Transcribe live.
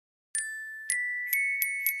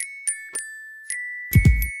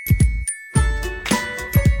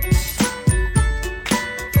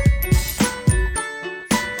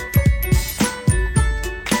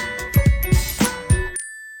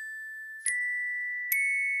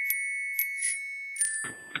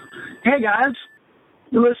Hey guys,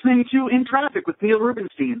 you're listening to In Traffic with Neil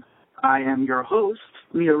Rubenstein. I am your host,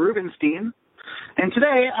 Neil Rubenstein, and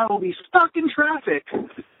today I will be stuck in traffic.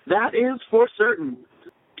 That is for certain.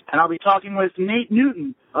 And I'll be talking with Nate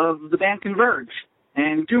Newton of the band Converge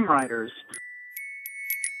and Doomriders.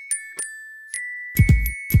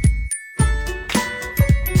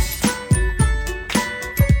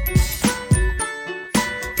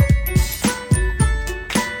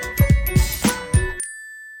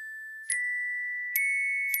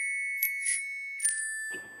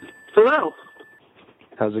 Hello.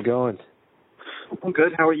 How's it going? I'm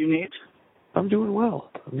good. How are you, Nate? I'm doing well.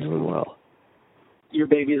 Your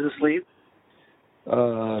baby is asleep?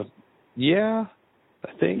 Yeah,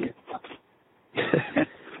 I think.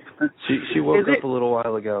 She woke up a little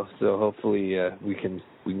while ago, so hopefully we can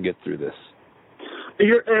get through this.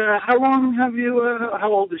 How long have you?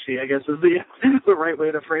 How old is she? I guess is the right way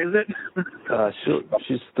to phrase it.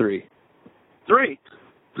 She's 3. 3.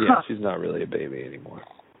 Yeah, huh. She's not really a baby anymore.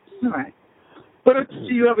 All right, but if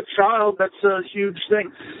you have a child, that's a huge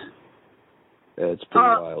thing. It's pretty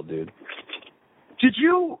wild, dude. Did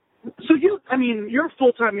you? So you're a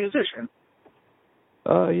full-time musician.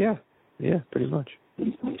 Yeah, pretty much.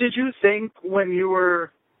 Did you think when you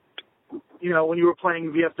were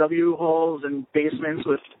playing VFW halls and basements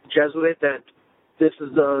with Jesuit that this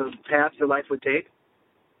is the path your life would take?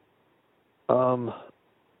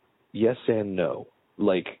 Yes and no.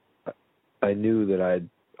 Like, I knew that I'd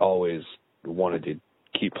always wanted to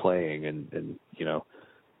keep playing, and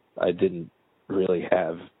I didn't really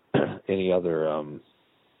have any other.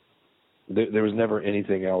 There was never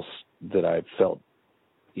anything else that I felt,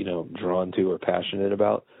 drawn to or passionate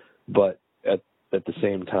about. But at the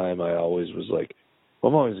same time, I always was like,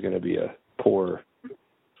 well, I'm always going to be a poor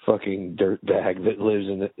fucking dirtbag that lives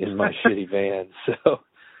in my shitty van. So,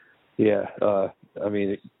 yeah,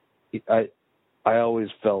 I always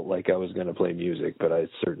felt like I was going to play music, but I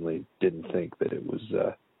certainly didn't think that it was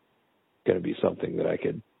going to be something that I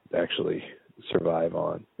could actually survive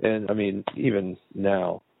on. And, even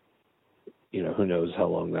now, who knows how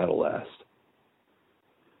long that'll last.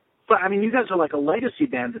 But, you guys are like a legacy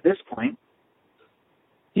band at this point.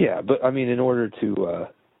 Yeah, but, in order to,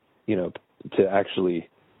 to actually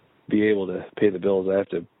be able to pay the bills, I have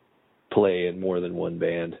to play in more than one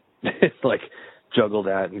band. Like, juggle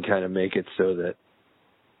that and kind of make it so that,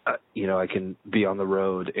 I can be on the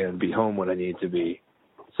road and be home when I need to be.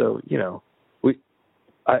 So,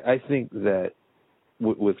 I think that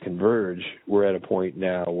with Converge, we're at a point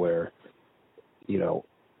now where,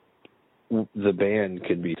 the band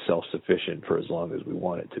can be self-sufficient for as long as we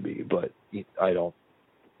want it to be, but I don't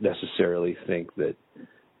necessarily think that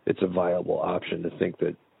it's a viable option to think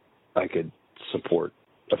that I could support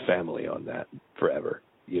a family on that forever,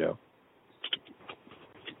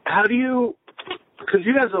 How do you, because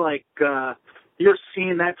you guys are like,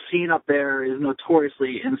 that scene up there is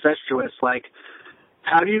notoriously incestuous. Like,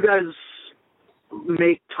 how do you guys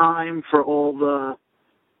make time for all the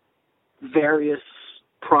various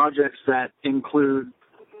projects that include,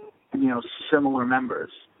 similar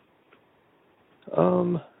members?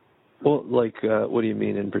 Well, like, what do you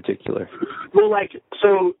mean in particular? Well, like,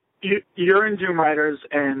 so you're in Doomriders,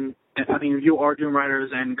 and you are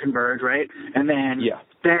Doomriders and Converge, right? And then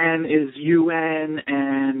Ben is UN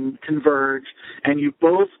and Converge, and you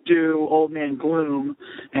both do Old Man Gloom,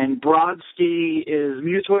 and Brodsky is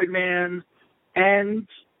Mutoid Man, and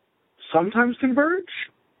sometimes Converge?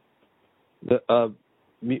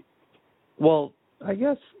 Well, I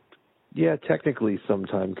guess, yeah, technically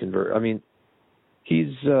sometime Converge.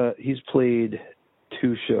 He's played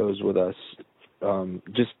 2 shows with us,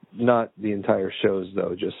 just not the entire shows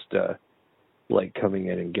though, just like coming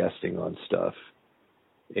in and guesting on stuff.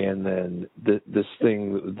 And then this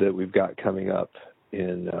thing that we've got coming up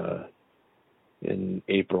in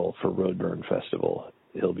April for Roadburn Festival,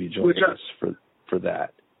 he'll be joining us for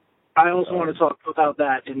that. I also want to talk about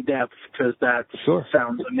that in depth because that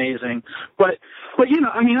sounds amazing. But all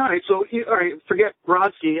right. So forget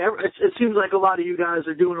Brodsky. It seems like a lot of you guys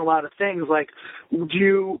are doing a lot of things. Like,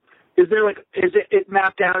 is it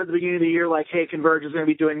mapped out at the beginning of the year? Like, hey, Converge is going to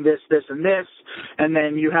be doing this, this, and this, and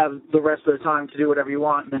then you have the rest of the time to do whatever you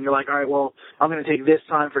want. And then you're like, all right, well, I'm going to take this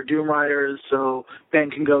time for Doomriders so Ben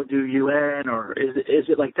can go do UN, or is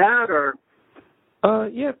it like that, or?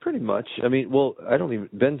 Yeah, pretty much.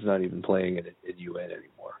 Ben's not even playing at UN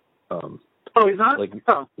anymore. He's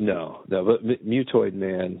not? No, but Mutoid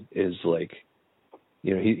Man is like,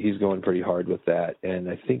 he's going pretty hard with that, and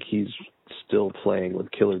I think he's still playing with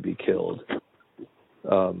Killer Be Killed.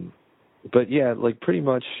 But yeah, like pretty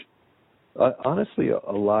much, honestly,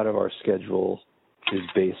 a lot of our schedule is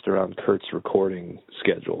based around Kurt's recording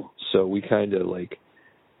schedule. So we kind of like,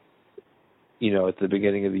 you know, at the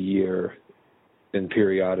beginning of the year and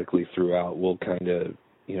periodically throughout, we'll kind of,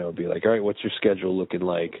 you know, be like, all right, what's your schedule looking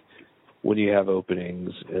like? When do you have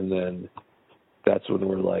openings? And then that's when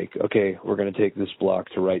we're like, okay, we're going to take this block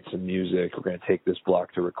to write some music. We're going to take this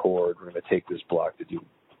block to record. We're going to take this block to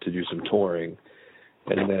do some touring.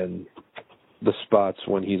 And then the spots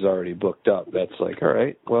when he's already booked up, that's like, all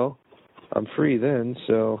right, well, I'm free then.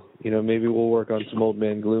 So, you know, maybe we'll work on some Old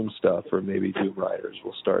Man Gloom stuff, or maybe Doomriders.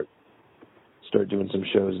 We'll start doing some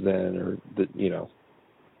shows then, or you know,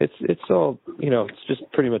 it's all, you know, it's just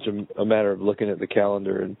pretty much a matter of looking at the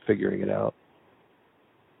calendar and figuring it out.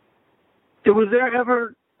 Was there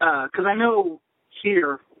ever, because I know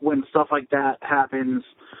here when stuff like that happens,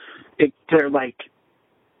 it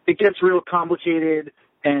gets real complicated,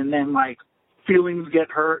 and then like feelings get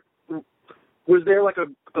hurt. Was there like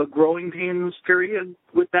a growing pains period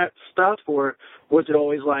with that stuff, or was it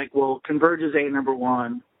always like, well, Converge is number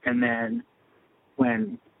one, and then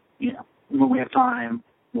when we have time,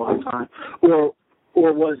 we'll have time, or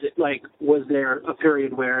was it like, was there a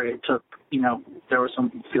period where it took, you know, there were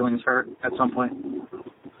some feelings hurt at some point?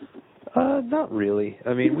 Not really.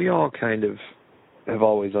 I mean, we all kind of have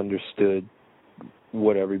always understood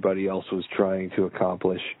what everybody else was trying to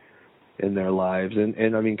accomplish in their lives.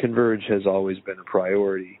 And I mean, Converge has always been a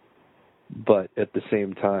priority, but at the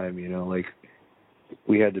same time, you know, like,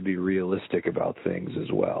 we had to be realistic about things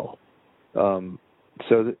as well.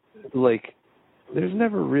 Like, there's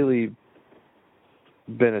never really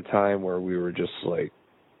been a time where we were just like,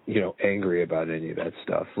 you know, angry about any of that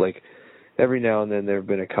stuff. Like, every now and then there have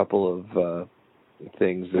been a couple of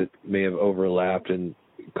things that may have overlapped and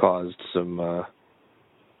caused some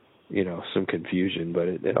you know, some confusion, but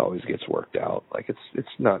it always gets worked out. Like, it's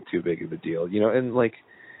not too big of a deal, you know. And like,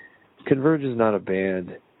 Converge is not a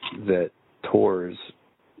band that tours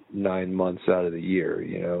 9 months out of the year,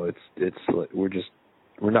 you know. It's like,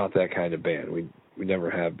 we're not that kind of band. We never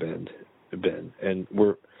have been, and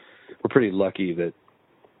we're pretty lucky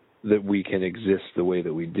that we can exist the way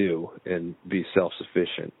that we do and be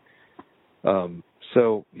self-sufficient.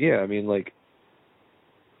 So yeah, I mean, like,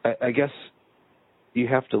 I guess you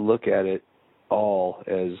have to look at it all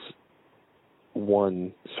as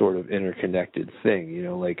one sort of interconnected thing, you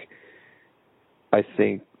know. Like, I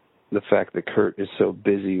think the fact that Kurt is so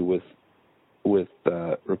busy with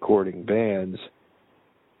recording bands,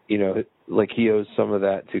 you know, like, he owes some of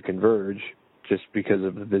that to Converge just because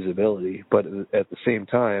of the visibility, but at the same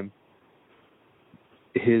time,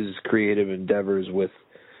 his creative endeavors with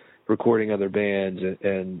recording other bands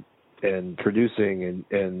and producing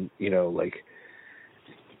and you know, like,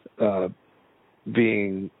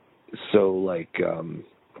 being so like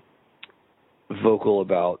vocal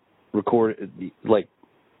about like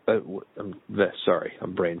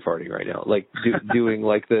I'm brain farting right now. Like, doing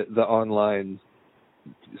like the online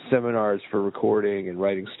seminars for recording and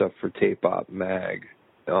writing stuff for Tape Op Mag.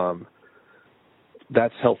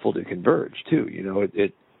 That's helpful to Converge too, you know.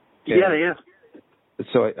 Yeah.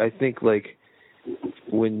 So I think, like,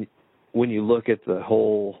 when you look at the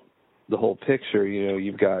whole picture, you know,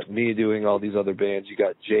 you've got me doing all these other bands, you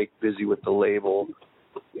got Jake busy with the label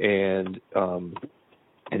and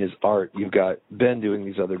his art, you've got Ben doing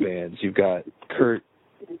these other bands, you've got Kurt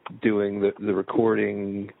doing the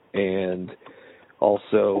recording and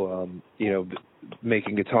also you know,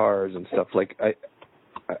 making guitars and stuff. Like,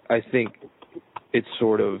 I think it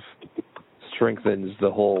sort of strengthens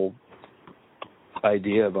the whole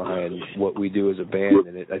idea behind what we do as a band,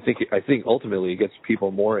 and I think ultimately it gets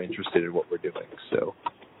people more interested in what we're doing. So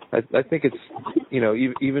I think it's, you know,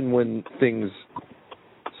 even when things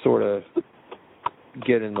sort of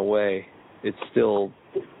get in the way, it still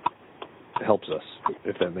helps us,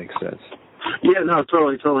 if that makes sense. Yeah, no,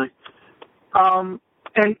 totally. And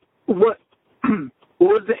what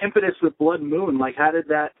was the impetus with Blood Moon? Like, how did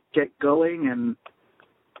that get going? And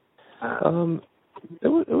it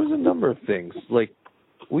was a number of things. Like,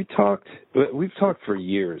 we've talked for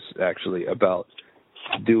years, actually, about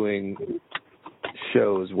doing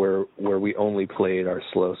shows where we only played our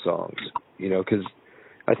slow songs, you know, because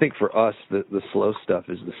I think for us the slow stuff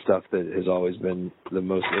is the stuff that has always been the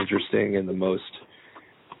most interesting and the most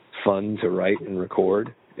fun to write and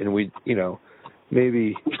record. And we, you know,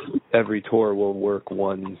 maybe every tour will work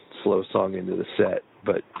one slow song into the set,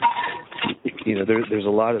 but you know, there's a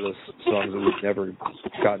lot of those songs that we've never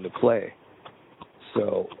gotten to play.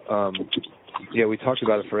 So yeah, we talked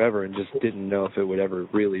about it forever and just didn't know if it would ever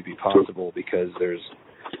really be possible, because there's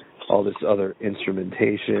all this other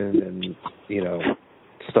instrumentation and, you know,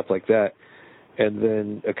 stuff like that. And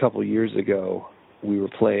then a couple years ago, we were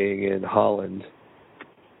playing in Holland,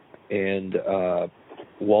 and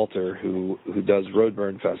Walter, who does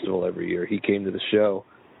Roadburn Festival every year, he came to the show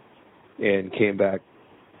and came back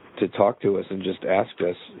to talk to us and just asked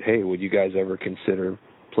us, hey, would you guys ever consider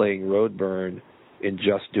playing Roadburn and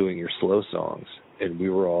just doing your slow songs? And we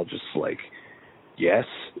were all just like, yes.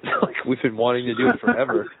 Like, we've been wanting to do it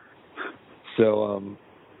forever. So,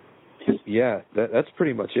 yeah, that's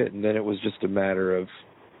pretty much it. And then it was just a matter of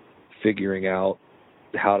figuring out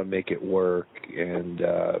how to make it work and,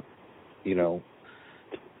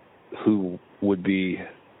 who would be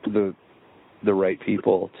the right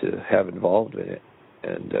people to have involved in it.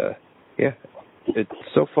 And, it's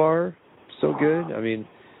so far so good. I mean,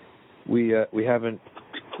 we haven't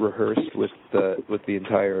rehearsed with the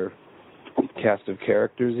entire cast of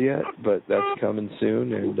characters yet, but that's coming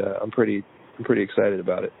soon, and I'm pretty excited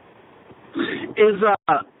about it. Is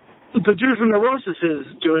the dude from Neurosis is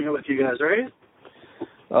doing it with you guys, right?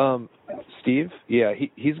 Steve, yeah,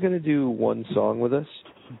 he's going to do one song with us,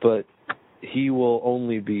 but he will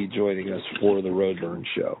only be joining us for the Roadburn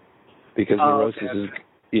show, because Neurosis is,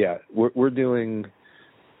 yeah, we're doing,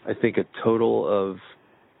 I think, a total of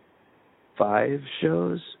 5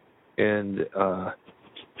 shows, and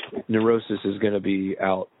Neurosis is going to be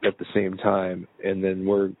out at the same time, and then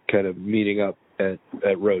we're kind of meeting up at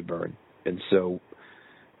Roadburn. And so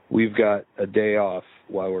we've got a day off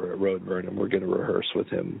while we're at Roadburn, and we're going to rehearse with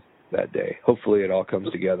him that day. Hopefully it all comes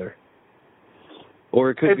together. Or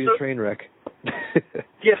it could be a train wreck.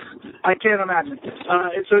 Yeah, I can't imagine.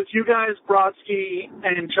 So it's you guys, Brodsky,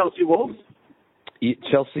 and Chelsea Wolf?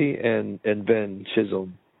 Chelsea and Ben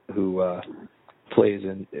Chisholm, who plays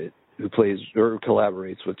or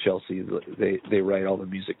collaborates with Chelsea. They write all the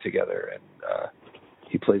music together, and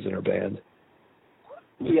he plays in our band.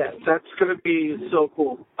 Yeah, that's going to be so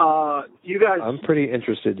cool. You guys... I'm pretty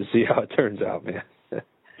interested to see how it turns out, man.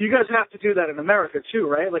 You guys have to do that in America, too,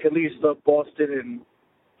 right? Like, at least Boston and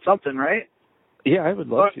something, right? Yeah, I would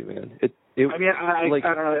love to, man. I don't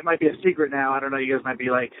know. It might be a secret now. I don't know. You guys might be,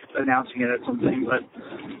 like, announcing it at something, but...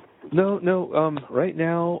 No. Right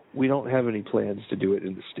now, we don't have any plans to do it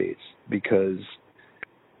in the States, because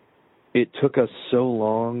it took us so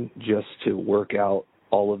long just to work out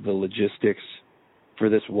all of the logistics for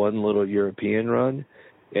this one little European run,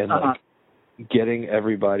 and like getting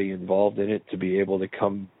everybody involved in it to be able to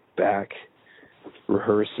come back,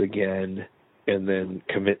 rehearse again, and then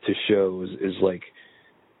commit to shows is like,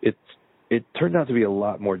 it turned out to be a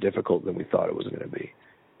lot more difficult than we thought it was going to be.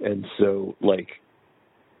 And so, like,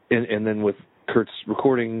 and then with Kurt's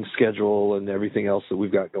recording schedule and everything else that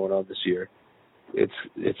we've got going on this year, it's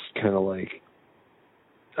kind of like,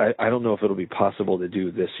 I don't know if it'll be possible to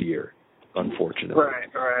do this year, unfortunately. Right.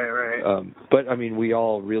 But, I mean, we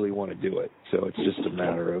all really want to do it, so it's just a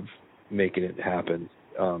matter of making it happen.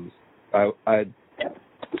 I'd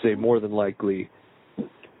say more than likely,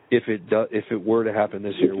 if it were to happen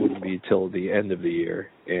this year, it wouldn't be till the end of the year,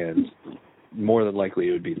 and more than likely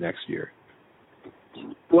it would be next year.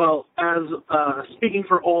 Well, as speaking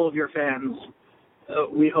for all of your fans,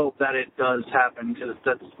 we hope that it does happen, because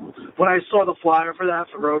that's when I saw the flyer for that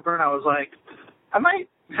for Roadburn, I was like, I might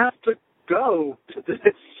have to go to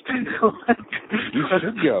this. You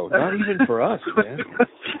should go. Not even for us, man.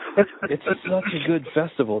 It's such a good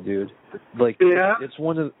festival, dude. Like, yeah. It's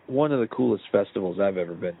one of the coolest festivals I've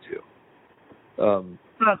ever been to.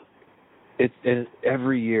 And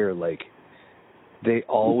every year, like, they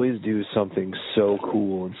always do something so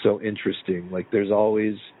cool and so interesting. Like, there's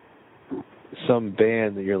always some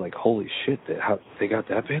band that you're like, holy shit, how they got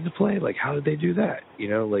that band to play? Like, how did they do that? You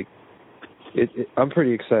know, like, I'm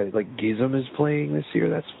pretty excited. Like, Gizem is playing this year.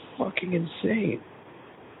 That's fucking insane.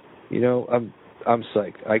 You know, I'm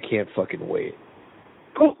psyched. I can't fucking wait.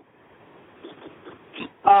 Cool.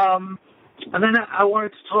 And then I wanted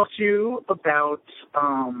to talk to you about,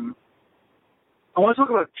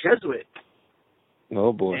 Jesuit.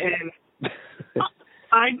 Oh, boy. And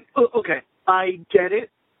I get it.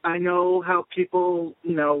 I know how people,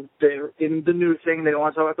 they're in the new thing. They don't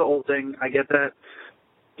want to talk about the old thing. I get that,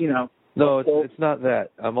 No, it's not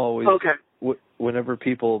that. I'm always... Okay. Whenever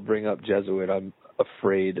people bring up Jesuit, I'm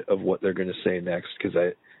afraid of what they're going to say next, because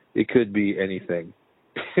it could be anything.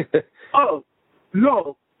 Oh,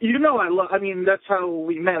 no. That's how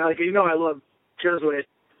we met. Like, I love Jesuit.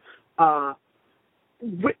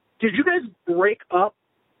 Did you guys break up?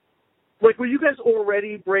 Like, were you guys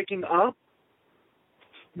already breaking up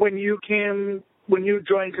when you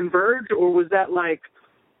joined Converge, or was that like,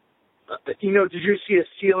 did you see a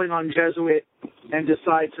ceiling on Jesuit and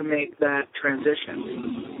decide to make that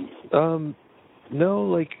transition? No,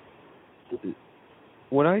 like,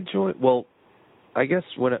 when I joined, well, I guess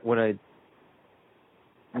when I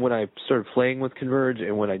started playing with Converge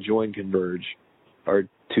and when I joined Converge are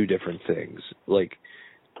two different things. Like,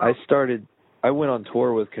 I went on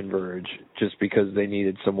tour with Converge just because they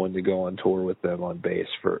needed someone to go on tour with them on bass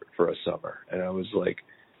for a summer. And I was like,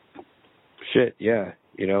 shit, yeah,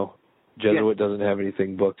 Jesuit doesn't have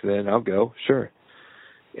anything booked then, I'll go, sure.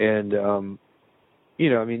 And,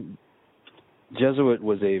 Jesuit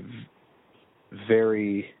was a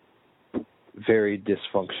very, very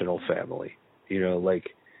dysfunctional family. We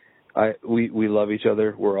love each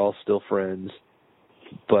other. We're all still friends.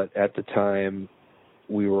 But at the time,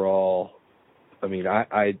 we were all, I don't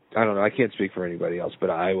know, I can't speak for anybody else, but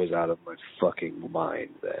I was out of my fucking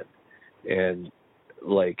mind then. And,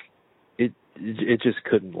 it just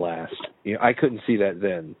couldn't last. I couldn't see that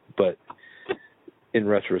then, but in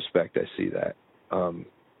retrospect, I see that.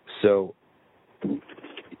 So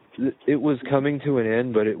it was coming to an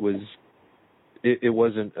end, but it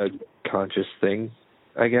wasn't a conscious thing,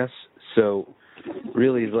 I guess. So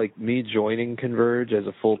really, me joining Converge as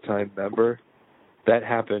a full-time member, that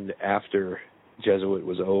happened after Jesuit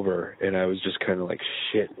was over, and I was just kind of like,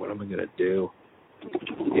 shit, what am I going to do?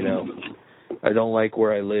 I don't like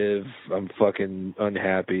where I live. I'm fucking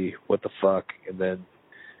unhappy. What the fuck? And then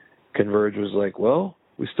Converge was like, well,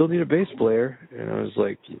 we still need a bass player. And I was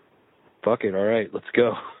like, fuck it, all right, let's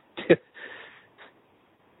go.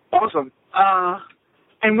 Awesome.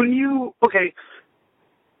 And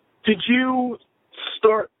did you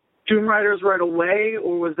start Doomriders right away,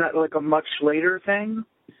 or was that like a much later thing?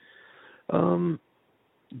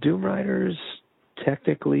 Doomriders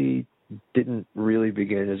technically didn't really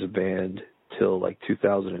begin as a band till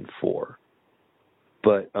 2004.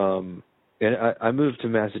 But and I moved to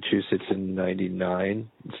Massachusetts in 99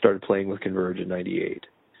 and started playing with Converge in 98.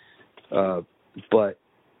 But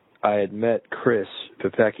I had met Chris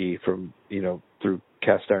Pepecki from, through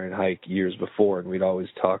Cast Iron Hike years before, and we'd always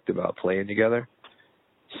talked about playing together.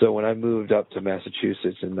 So when I moved up to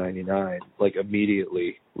Massachusetts in 99,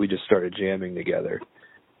 immediately we just started jamming together.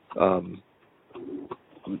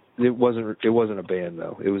 It wasn't a band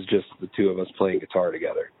though. It was just the two of us playing guitar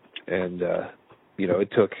together. And, it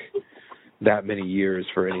took that many years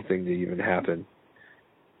for anything to even happen.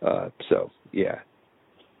 So yeah.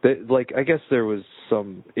 I guess there was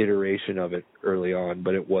some iteration of it early on,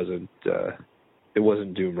 but it wasn't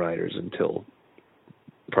Doomriders until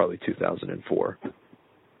probably 2004.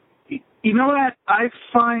 You know what I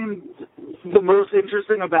find the most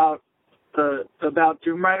interesting about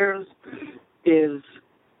Doomriders is,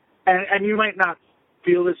 and you might not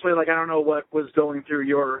feel this way, I don't know what was going through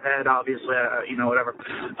your head, obviously, whatever,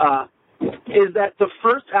 is that the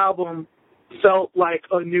first album felt like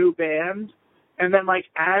a new band. And then,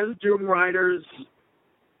 as Doomriders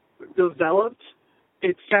developed,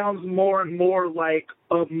 it sounds more and more like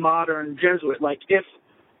a modern Jesuit.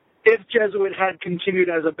 If Jesuit had continued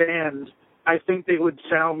as a band, I think they would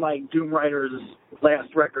sound like Doomriders'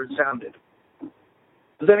 last record sounded.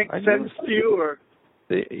 Does that make sense to you? Or?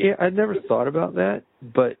 Yeah, I never thought about that,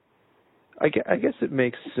 but I guess it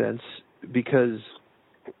makes sense because,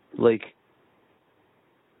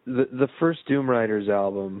 the first Doomriders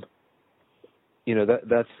album,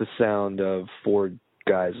 that's the sound of four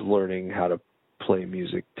guys learning how to play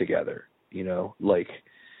music together,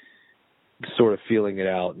 sort of feeling it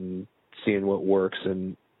out and seeing what works,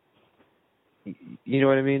 and you know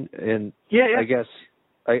what I mean? And yeah. I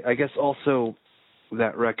guess also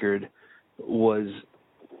that record was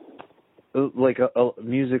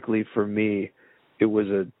musically for me, it was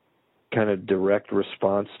a kind of direct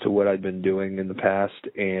response to what I'd been doing in the past,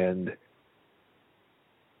 and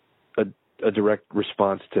a direct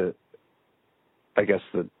response to, I guess,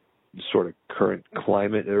 the sort of current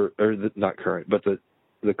climate, not current, but the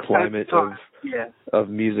climate of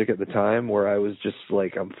music at the time, where I was just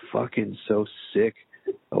I'm fucking so sick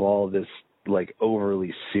of all this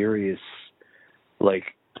overly serious,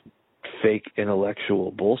 fake intellectual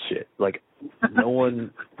bullshit. No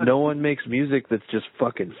one makes music that's just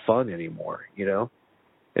fucking fun anymore,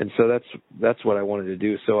 And so that's what I wanted to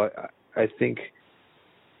do. So I think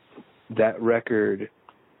that record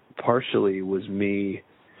partially was me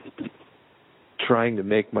trying to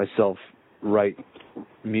make myself write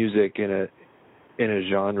music in a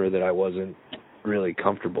genre that I wasn't really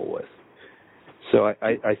comfortable with. So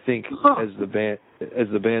I think as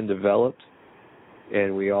the band developed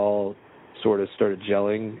and we all sort of started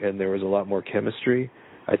gelling and there was a lot more chemistry,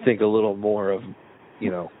 I think a little more of,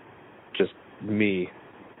 just me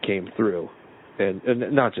came through, and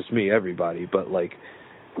not just me, everybody, but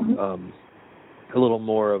a little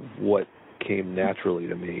more of what came naturally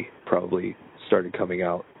to me probably started coming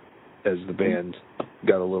out as the band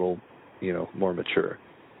got a little, more mature,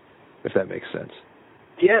 if that makes sense.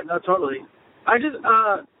 Yeah, no, totally. I just,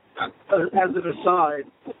 as an aside,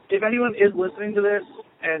 if anyone is listening to this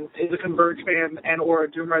and is a Converge fan and or a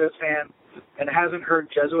Doomriders fan and hasn't heard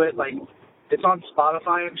Jesuit, like, it's on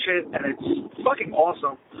Spotify and shit, and it's fucking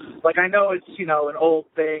awesome. Like, I know it's, an old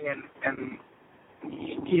thing and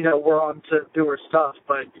we're on to newer stuff,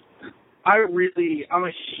 but I'm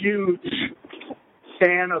a huge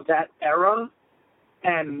fan of that era,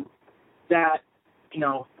 and that,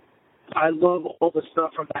 I love all the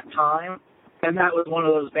stuff from that time, and that was one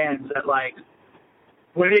of those bands that, like,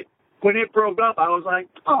 when it broke up, I was like,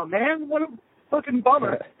 oh man, what a fucking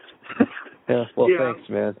bummer. Yeah, well, thanks,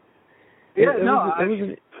 man. Yeah,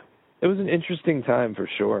 it was an interesting time for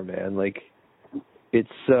sure, man. Like, it's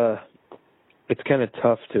kind of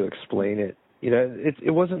tough to explain it.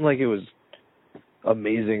 It wasn't like it was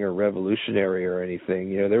amazing or revolutionary or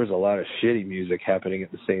anything. There was a lot of shitty music happening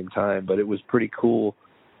at the same time, but it was pretty cool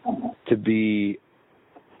to be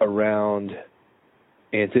around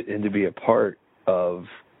and to be a part of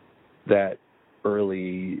that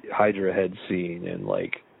early Hydra Head scene, and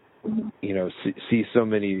like, see so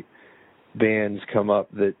many bands come up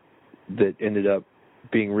that ended up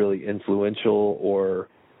being really influential, or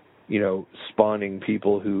spawning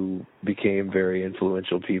people who became very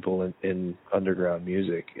influential people in underground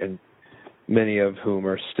music, and many of whom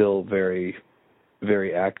are still very,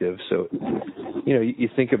 very active. So, you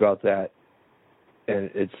think about that, and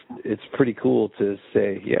it's pretty cool to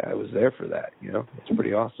say, yeah, I was there for that. It's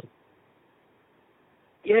pretty awesome.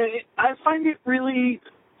 Yeah, I find it really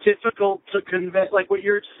difficult to convey, like what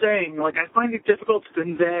you're saying. Like, I find it difficult to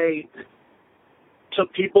convey to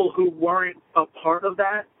people who weren't a part of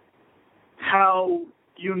that how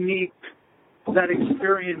unique that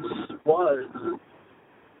experience was.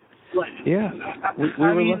 Like, yeah, we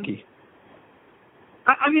were lucky.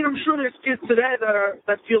 I mean, I'm sure there's kids today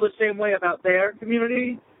that feel the same way about their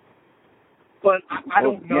community, but I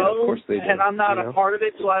don't know, yeah, of course they do, and I'm not a part of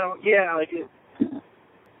it, so I don't. Yeah, like it.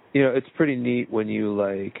 It's pretty neat when you,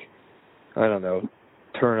 like, I don't know,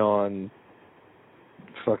 turn on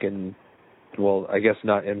fucking, well, I guess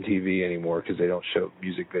not MTV anymore because they don't show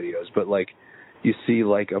music videos, but, like, you see,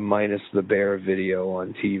 like, a Minus the Bear video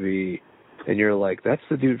on TV, and you're like, that's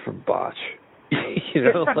the dude from Botch.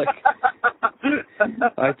 Like,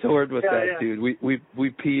 I toured with that dude. We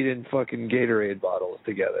peed in fucking Gatorade bottles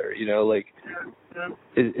together, like,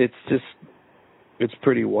 it's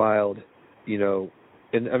pretty wild,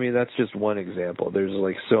 and I mean, that's just one example. There's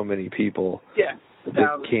like so many people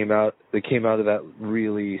that came out of that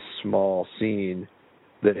really small scene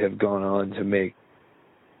that have gone on to make,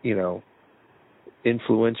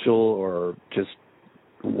 influential or just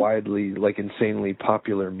widely, like, insanely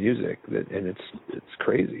popular music, and it's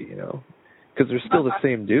crazy, because they're still the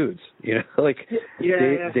same dudes, like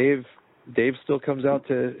Dave still comes out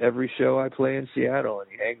to every show I play in Seattle, and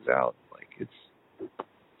he hangs out. Like, it's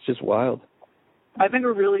just wild. I think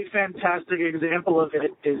a really fantastic example of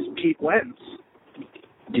it is Pete Wentz.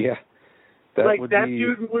 Yeah. That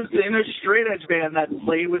dude was in a straight edge band that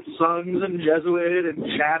played with Sons and Jesuit and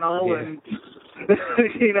Channel and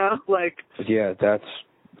like. Yeah, that's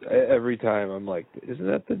every time I'm like,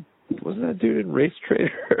 wasn't that dude in Race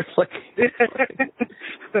Trader? Like,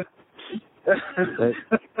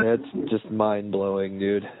 that's just mind blowing,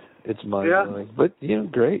 dude. It's mind blowing, but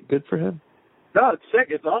great, good for him. No, it's sick.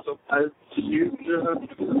 It's awesome.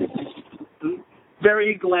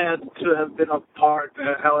 Very glad to have been a part,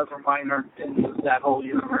 however minor, in that whole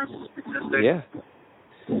universe existing. Yeah.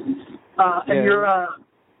 And you're,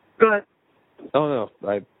 go ahead. Oh, no.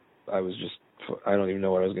 I was just, I don't even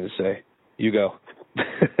know what I was going to say. You go.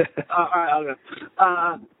 All right, I'll go.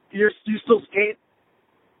 You still skate?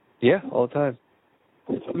 Yeah, all the time.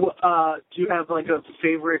 Do you have like a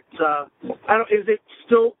favorite? Is it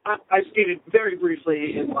still? I skated very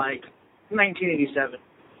briefly in like 1987,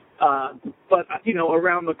 but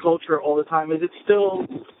around the culture all the time. Is it still?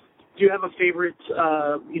 Do you have a favorite?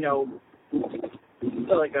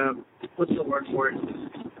 Like a, what's the word for it?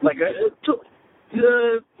 Like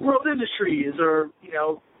the World Industries or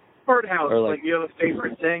Birdhouse. Or like you have a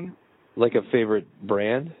favorite thing? Like a favorite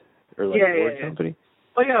brand or like a board company?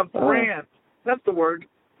 Oh yeah, brand. That's the word.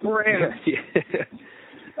 Brand.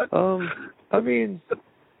 I mean,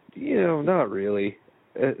 not really.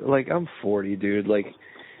 Like, I'm 40, dude. Like,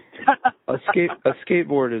 a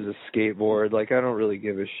skateboard is a skateboard. Like, I don't really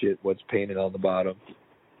give a shit what's painted on the bottom.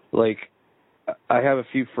 Like, I have a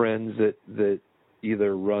few friends that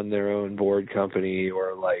either run their own board company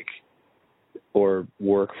or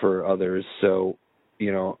work for others. So,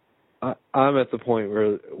 I'm at the point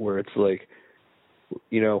where it's like,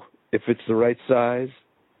 you know, if it's the right size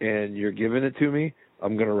and you're giving it to me,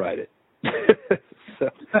 I'm gonna ride it. So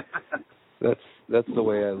that's the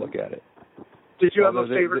way I look at it. Did you have a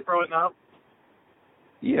favorite growing up?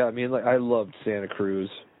 Yeah, I mean, like I loved Santa Cruz.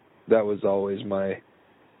 That was always my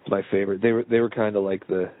favorite. They were kind of like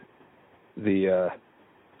the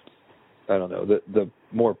I don't know, the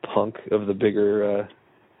more punk of the bigger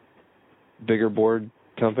board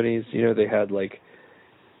companies. You know, they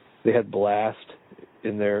had Blast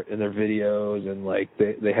in their videos, and like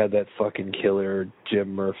they had that fucking killer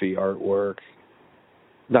Jim Murphy artwork.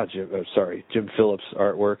 Not Jim, Jim Phillips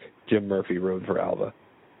artwork. Jim Murphy rode for Alva.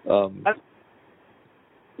 And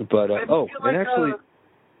actually,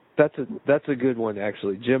 that's a good one.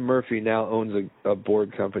 Actually, Jim Murphy now owns a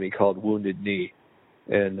board company called Wounded Knee,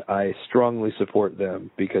 and I strongly support them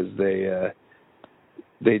because they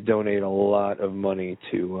donate a lot of money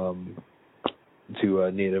to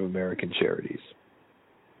Native American charities.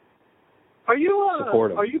 Are you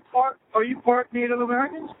support them. Are you part Native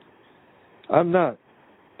American? I'm not,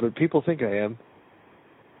 but people think I am.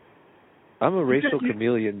 I'm a racial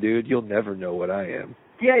chameleon, dude. You'll never know what I am.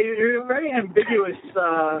 Yeah, you're very ambiguous.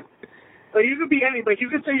 Like you could be any, like you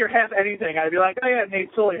could say you're half anything. I'd be like, oh yeah,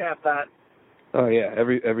 Nate's totally half that. Oh yeah,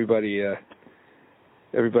 everybody has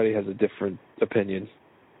a different opinion,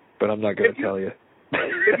 but I'm not going to tell you.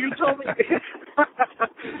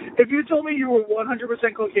 If you told me you were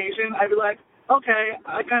 100% Caucasian, I'd be like, okay,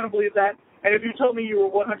 I kind of believe that. And if you told me you were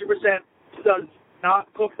 100% does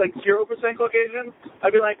not cook, like 0% Caucasian,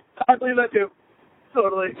 I'd be like, I believe that too,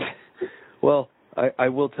 totally. Well, I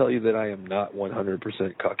will tell you that I am not 100%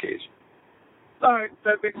 Caucasian. All right,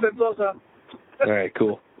 that makes sense also. All right,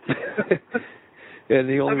 cool. And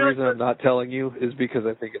the only reason I'm not telling you is because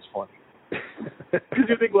I think it's funny. Because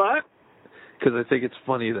you think what? Because I think it's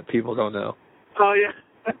funny that people don't know. Oh, yeah.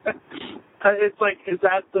 It's like, is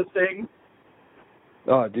that the thing?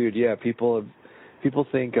 Oh, dude, yeah. People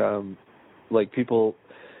think, people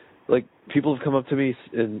have come up to me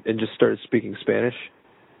and just started speaking Spanish.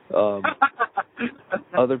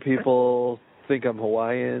 Other people think I'm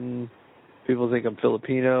Hawaiian. People think I'm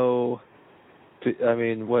Filipino. I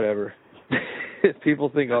mean, whatever. People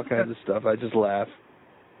think all kinds of stuff. I just laugh.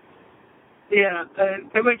 Yeah, and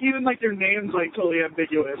like even like their names like totally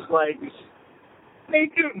ambiguous. Like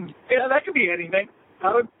Nate Newton. Yeah, that could be anything.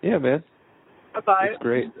 Yeah, man. I'd buy it. It's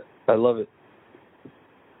great. I love it.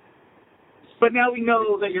 But now we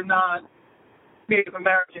know that you're not Native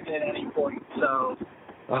American at any point. So.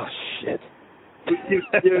 Oh shit. You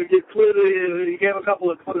clearly gave a couple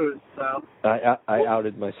of clues. So. I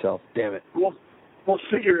outed myself. Damn it. We'll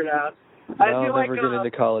figure it out. I'll never get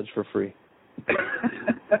into college for free.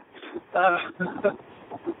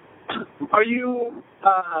 Are you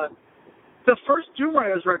the first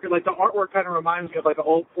Doomriders record? Like the artwork kind of reminds me of like an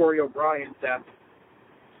old Corey O'Brien stuff.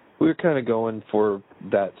 We were kind of going for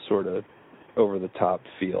that sort of over the top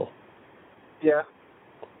feel. Yeah.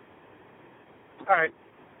 All right.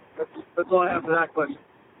 That's all I have for that question.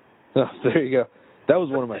 Oh, there you go. That was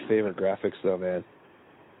one of my favorite graphics, though, man.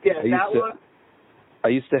 Yeah, that one. I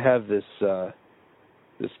used to have this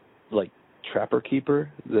like trapper keeper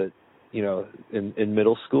that, you know, in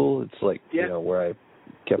middle school. It's like, you know, where I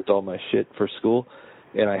kept all my shit for school,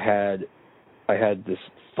 and I had this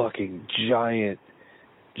fucking giant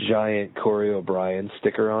Corey O'Brien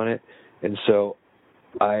sticker on it, and so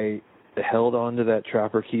I held on to that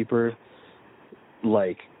trapper keeper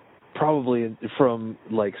like probably from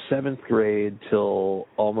like 7th grade till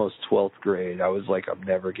almost 12th grade. I was like, I'm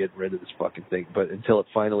never getting rid of this fucking thing. But until it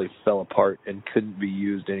finally fell apart and couldn't be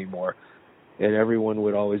used anymore. And everyone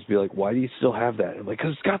would always be like, why do you still have that? I'm like,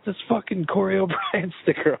 because it's got this fucking Corey O'Brien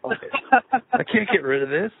sticker on it. I can't get rid of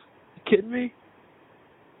this. You kidding me?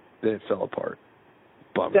 Then it fell apart.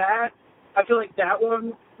 Bummer. I feel like that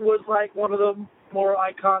one was like one of the more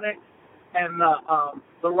iconic. And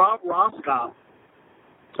the Rob Roscoff.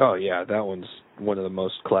 Oh, yeah, that one's one of the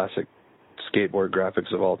most classic skateboard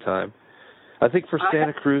graphics of all time. I think for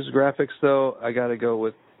Santa Cruz graphics, though, I got to go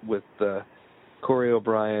with Corey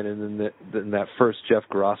O'Brien and then that first Jeff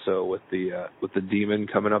Grosso with the demon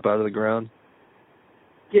coming up out of the ground.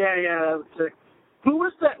 Yeah, that was sick. Who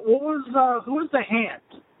was that? Who was the hand?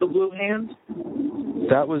 The blue hand?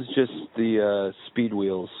 That was just the Speed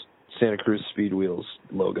Wheels, Santa Cruz Speed Wheels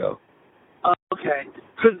logo. Okay,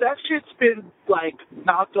 because that shit's been like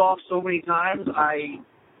knocked off so many times. I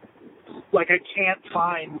can't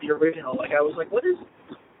find the original. Like I was like, what is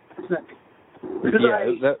that?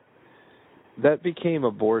 That became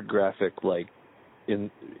a board graphic like in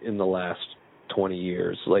the last 20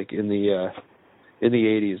 years. Like in the in the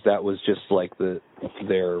 80s, that was just like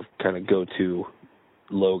their kind of go-to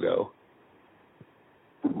logo.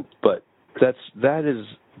 But that is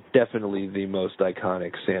definitely the most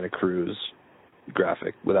iconic Santa Cruz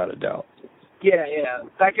graphic, without a doubt. Yeah.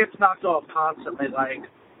 That gets knocked off constantly. Like,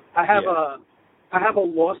 I have a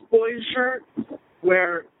Lost Boys shirt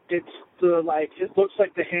where it looks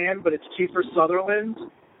like the hand, but it's Kiefer Sutherland,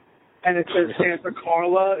 and it says Santa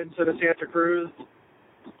Carla instead of Santa Cruz.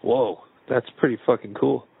 Whoa, that's pretty fucking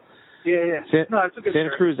cool. Yeah. No, it's a good Santa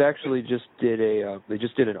shirt. Cruz actually just did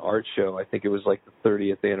an art show. I think it was like the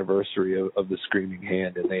 30th anniversary of the Screaming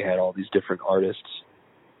Hand, and they had all these different artists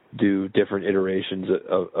do different iterations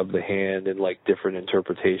of the hand and like different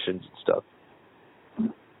interpretations and stuff.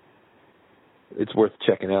 It's worth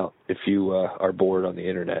checking out if you are bored on the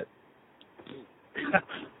internet.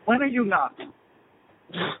 When are you not?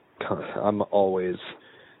 I'm always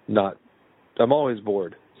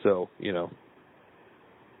bored, so, you know.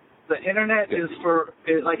 The internet is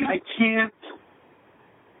like, I can't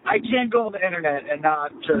go on the internet and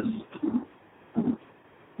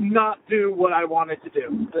not do what I wanted to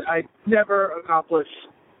do. I never accomplish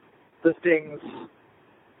the things.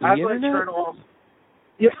 I have to turn off.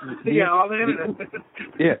 Yeah, on the internet.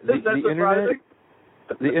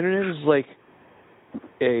 The internet is like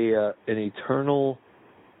an eternal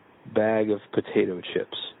bag of potato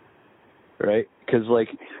chips, right? Because, like,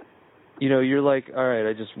 you know, you're like, all right,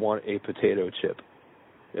 I just want a potato chip.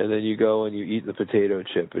 And then you go and you eat the potato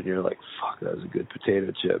chip, and you're like, fuck, that was a good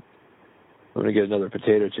potato chip. I'm going to get another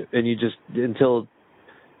potato chip. And you just, until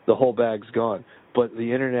the whole bag's gone. But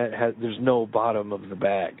the internet there's no bottom of the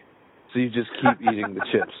bag. So you just keep eating the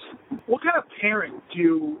chips. What kind of parent do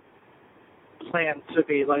you plan to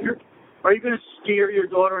be? Like, are you going to steer your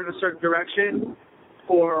daughter in a certain direction?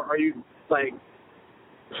 Or are you, like...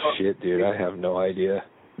 Shit, dude, I have no idea.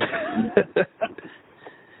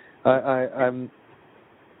 I'm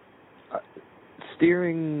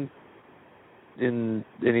steering in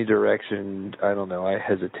any direction. I don't know. I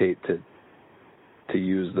hesitate to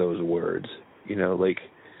use those words. You know, like,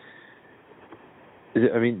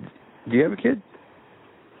 I mean, do you have a kid?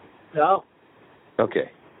 No. Okay.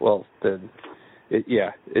 Well, then,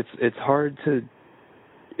 it's hard to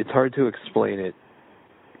explain it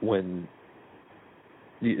when.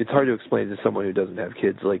 It's hard to explain to someone who doesn't have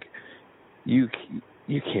kids. Like, you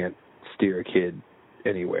can't steer a kid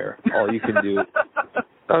anywhere. All you can do,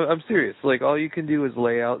 I'm serious. Like, all you can do is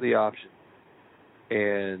lay out the options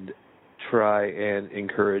and try and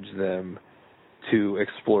encourage them to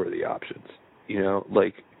explore the options. You know,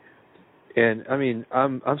 like, and I mean,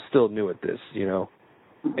 I'm still new at this. You know,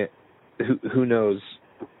 who knows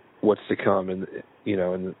what's to come, and you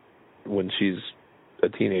know, and when she's a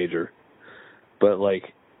teenager. But,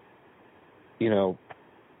 like, you know,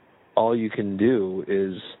 all you can do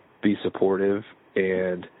is be supportive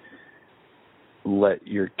and let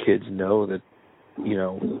your kids know that, you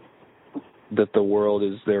know, that the world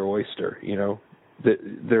is their oyster, you know. That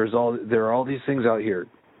there are all these things out here,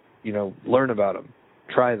 you know, learn about them,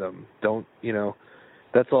 try them. Don't, you know,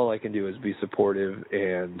 that's all I can do is be supportive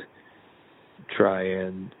and try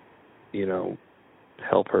and, you know,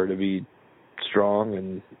 help her to be strong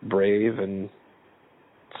and brave and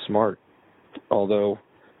smart. Although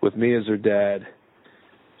with me as her dad,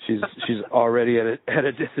 she's already at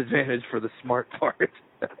a disadvantage for the smart part.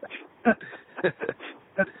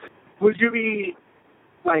 Would you be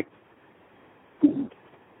like,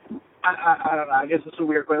 I don't know, I guess it's a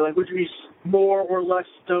weird way, like, would you be more or less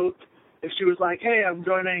stoked if she was like, hey, I'm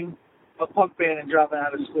joining a punk band and dropping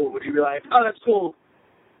out of school? Would you be like, oh, that's cool?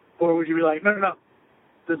 Or would you be like, no,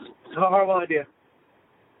 that's a horrible idea?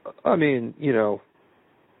 I mean, you know,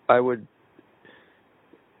 I would,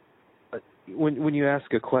 when you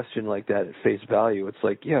ask a question like that at face value, it's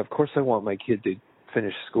like, yeah, of course I want my kid to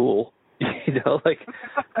finish school, you know, like,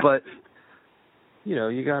 but, you know,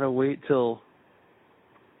 you gotta wait till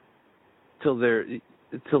they're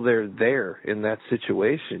there in that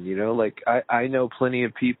situation, you know, like, I know plenty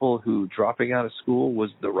of people who dropping out of school was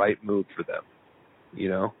the right move for them, you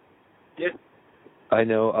know? Yeah. I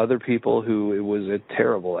know other people who it was a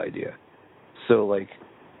terrible idea. So, like,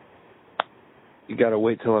 you got to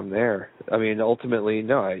wait till I'm there. I mean, ultimately,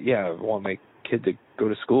 no, I want my kid to go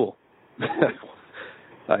to school.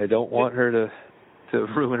 I don't want her to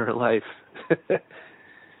ruin her life.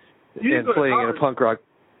 And playing in a punk rock.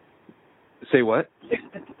 Say what?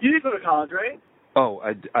 You didn't go to college, right? Oh,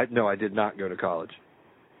 no, I did not go to college.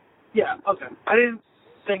 Yeah, okay. I didn't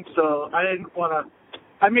think so. I didn't want to.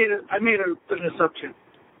 I made an assumption.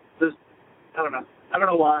 I don't know. I don't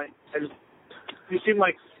know why. You seem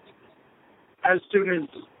like, as soon as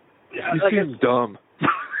You seem dumb.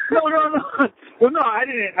 No. Well, no, I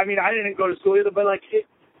didn't. I mean, I didn't go to school either, but like,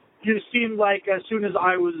 you seemed like as soon as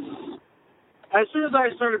I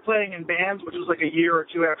started playing in bands, which was like a year or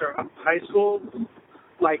two after high school,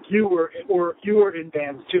 like you were in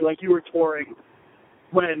bands too, like you were touring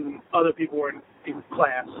when other people were in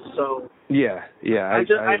class. So yeah.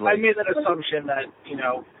 I made that assumption that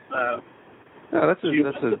no, that's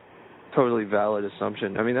a totally valid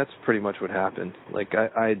assumption. I mean, that's pretty much what happened. Like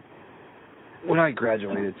when I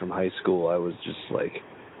graduated from high school, I was just like,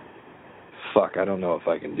 fuck, I don't know if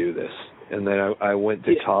I can do this. And then I went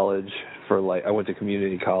to college I went to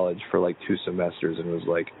community college for like 2 semesters, and it was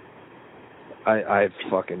like, I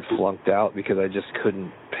fucking flunked out because I just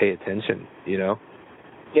couldn't pay attention, you know?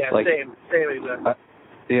 Yeah, like, same exactly.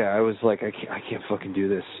 I was like, I can't fucking do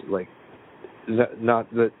this. Like, not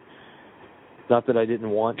that I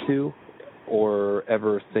didn't want to or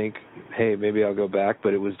ever think, hey, maybe I'll go back,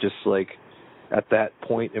 but it was just like, at that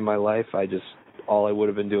point in my life, all I would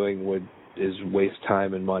have been doing is waste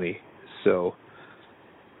time and money. So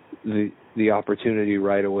the opportunity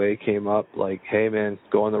right away came up, like, hey man,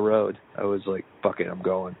 go on the road. I was like, fuck it, I'm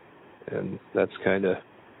going. And that's kind of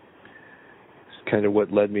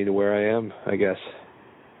what led me to where I am, I guess.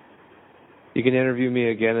 You can interview me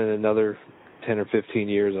again in another 10 or 15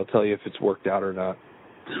 years. I'll tell you if it's worked out or not.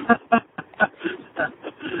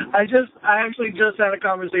 I actually just had a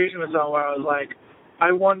conversation with someone where I was like,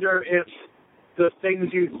 I wonder if the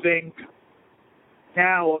things you think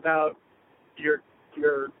now about your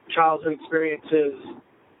childhood experiences,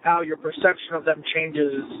 how your perception of them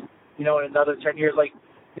changes, in another 10 years. Like,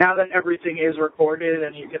 now that everything is recorded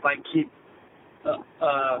and you can like keep a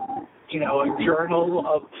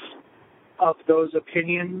journal of those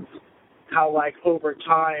opinions, how like over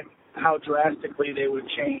time, how drastically they would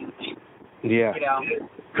change. Yeah.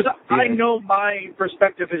 Because I know my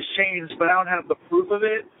perspective has changed, but I don't have the proof of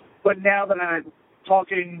it. But now that I'm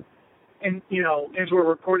talking into a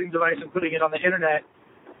recording device and putting it on the internet,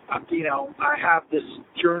 I have this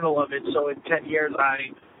journal of it. So in 10 years,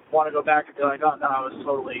 I want to go back and be like, oh no, I was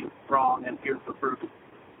totally wrong, and here's the proof.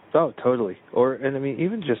 Oh, totally. And I mean,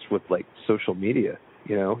 even just with like social media,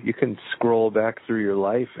 you can scroll back through your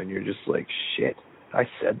life and you're just like, shit, I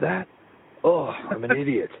said that? Oh, I'm an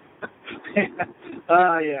idiot.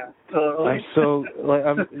 Yeah, totally. I'm so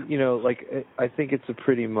I think it's a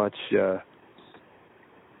pretty much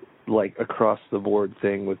like across the board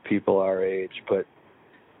thing with people our age, but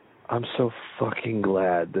I'm so fucking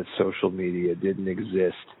glad that social media didn't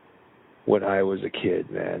exist when I was a kid,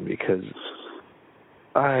 man, because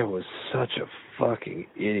I was such a fucking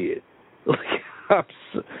idiot. Like,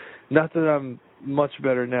 not that I'm much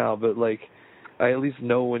better now, but like, I at least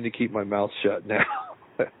know when to keep my mouth shut now.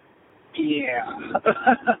 Yeah.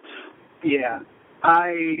 Yeah.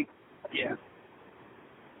 I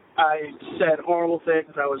said horrible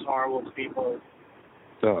things. I was horrible to people.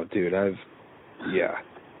 Oh, dude, there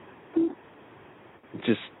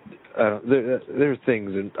are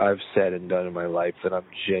things that I've said and done in my life that I'm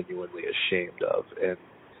genuinely ashamed of, and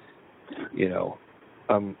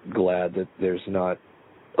I'm glad that there's not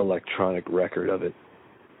electronic record of it.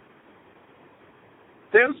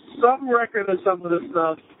 There's some record of some of this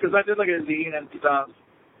stuff, because I did like a zine and stuff,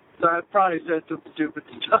 so I probably said some stupid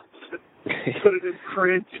stuff. Put it in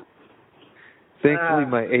print.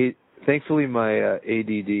 Thankfully, my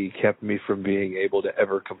ADD kept me from being able to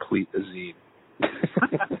ever complete a zine.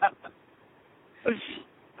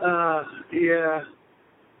 Yeah.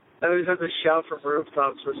 I always have to shout from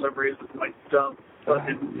rooftops for some reason, like dumb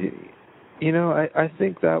fucking. I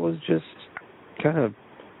think that was just kind of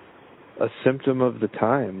a symptom of the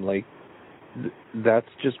time. Like, that's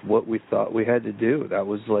just what we thought we had to do. That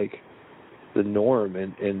was like the norm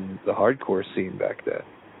in the hardcore scene back then.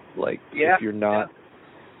 Like, if you're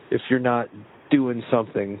not doing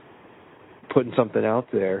something, putting something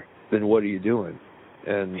out there, then what are you doing?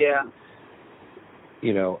 And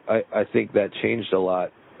I think that changed a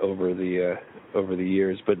lot over the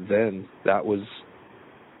years, but then that was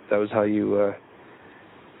how you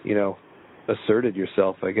asserted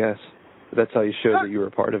yourself, I guess. That's how you showed that you were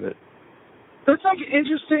a part of it. That's like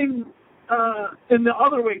interesting in the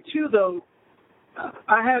other way too, though.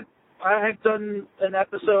 I had done an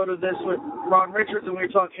episode of this with Ron Richards, and we were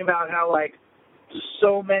talking about how like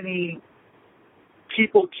so many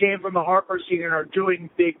people came from the hardcore scene and are doing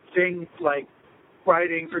big things like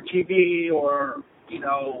writing for TV or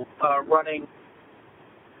running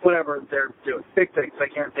whatever they're doing, big things. I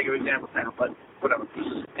can't think of examples now, but whatever.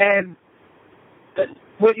 And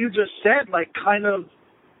what you just said, like, kind of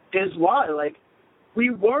is why, like, we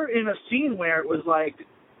were in a scene where it was like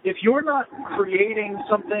if you're not creating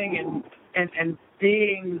something and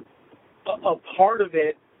being a part of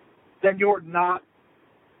it, then you're not,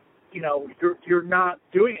 you're not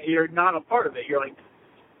doing it. You're not a part of it. You're like,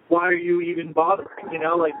 why are you even bothering?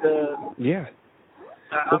 Yeah.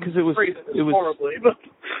 Because it was horribly, but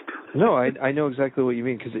no, I know exactly what you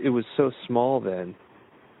mean, because it was so small then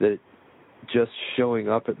that just showing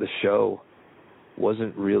up at the show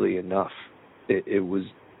wasn't really enough. It was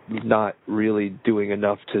not really doing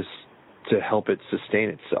enough to help it sustain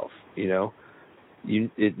itself.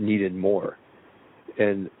 It needed more.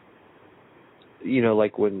 And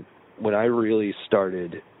like when I really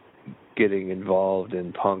started getting involved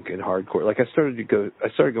in punk and hardcore, like I started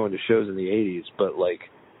going to shows in the 80s, but like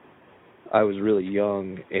I was really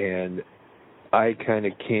young, and I kind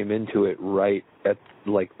of came into it right at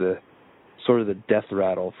like the sort of the death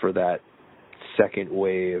rattle for that second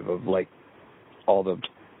wave of like all the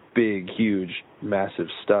big, huge, massive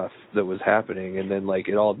stuff that was happening, and then like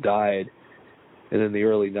it all died, and then the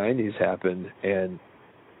early 90s happened, and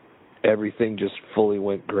everything just fully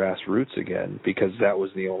went grassroots again, because that was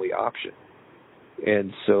the only option.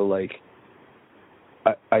 And so like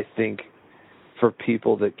I think for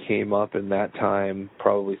people that came up in that time,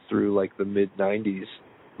 probably through like the mid 90s,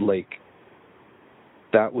 like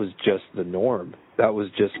that was just the norm. That was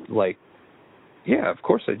just like, yeah, of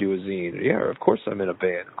course I do a zine. Yeah, of course I'm in a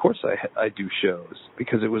band. Of course I do shows,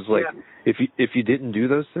 because it was like, if you didn't do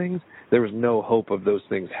those things, there was no hope of those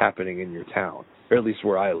things happening in your town, or at least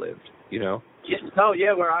where I lived. Yeah, no,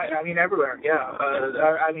 yeah, everywhere. Yeah,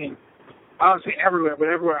 I mean, honestly, everywhere. But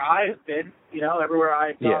everywhere I have been, everywhere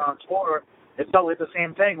I've gone on tour, it felt like the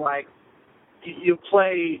same thing. Like you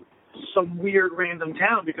play some weird random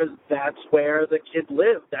town because that's where the kid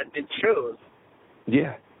lived that did shows.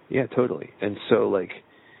 Yeah, totally. And so, like,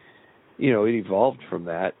 it evolved from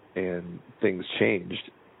that, and things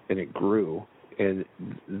changed, and it grew, and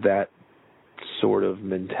that sort of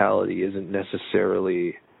mentality isn't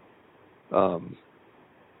necessarily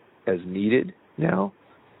as needed now.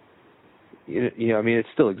 I mean, it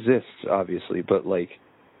still exists, obviously, but, like,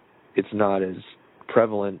 it's not as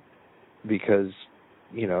prevalent because,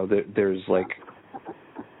 there's, like,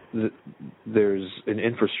 there's an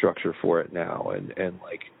infrastructure for it now, and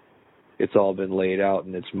like, it's all been laid out,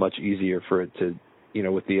 and it's much easier for it to,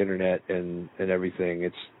 with the internet and everything,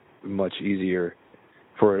 it's much easier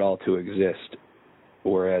for it all to exist.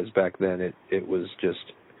 Whereas back then it was just,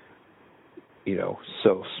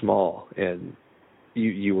 so small, and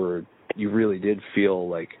you really did feel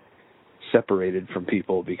like separated from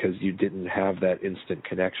people because you didn't have that instant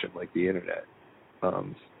connection like the internet.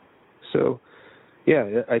 So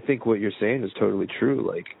yeah, I think what you're saying is totally true.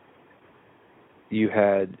 Like, you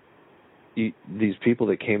had these people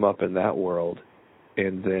that came up in that world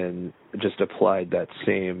and then just applied that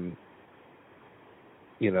same,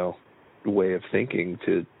 way of thinking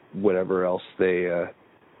to whatever else they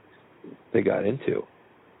got into.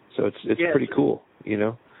 So it's pretty cool,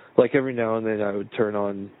 Like every now and then I would turn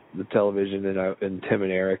on the television and Tim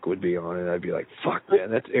and Eric would be on, and I'd be like, "Fuck,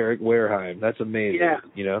 man, that's Eric Wareheim. That's amazing."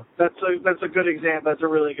 Yeah, That's a good example. That's a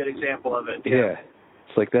really good example of it. Yeah.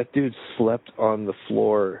 It's like that dude slept on the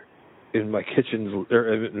floor in my kitchen,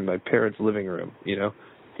 or in my parents' living room. Yeah.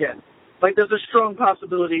 Like, there's a strong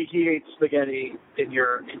possibility he ate spaghetti in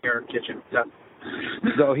your kitchen. Yeah.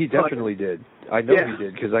 No, he definitely did. I know he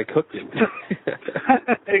did, because I cooked it.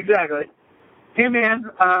 Exactly. Hey,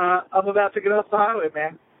 man, I'm about to get off the highway,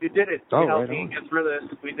 man. You did it. Oh, right on. Get through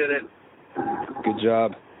this. We did it. Good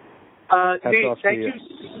job. Nate, thank you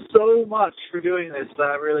so much for doing this.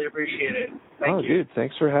 I really appreciate it. Thank you. Dude,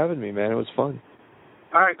 thanks for having me, man. It was fun.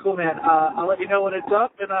 All right, cool, man. I'll let you know when it's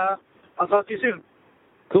up, and I'll talk to you soon.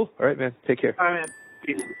 Cool. All right, man. Take care. All right, man.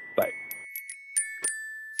 Peace. Bye.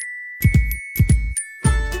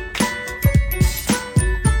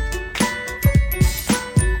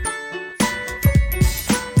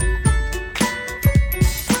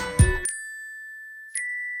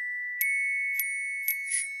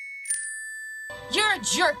 You're a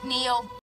jerk, Neil.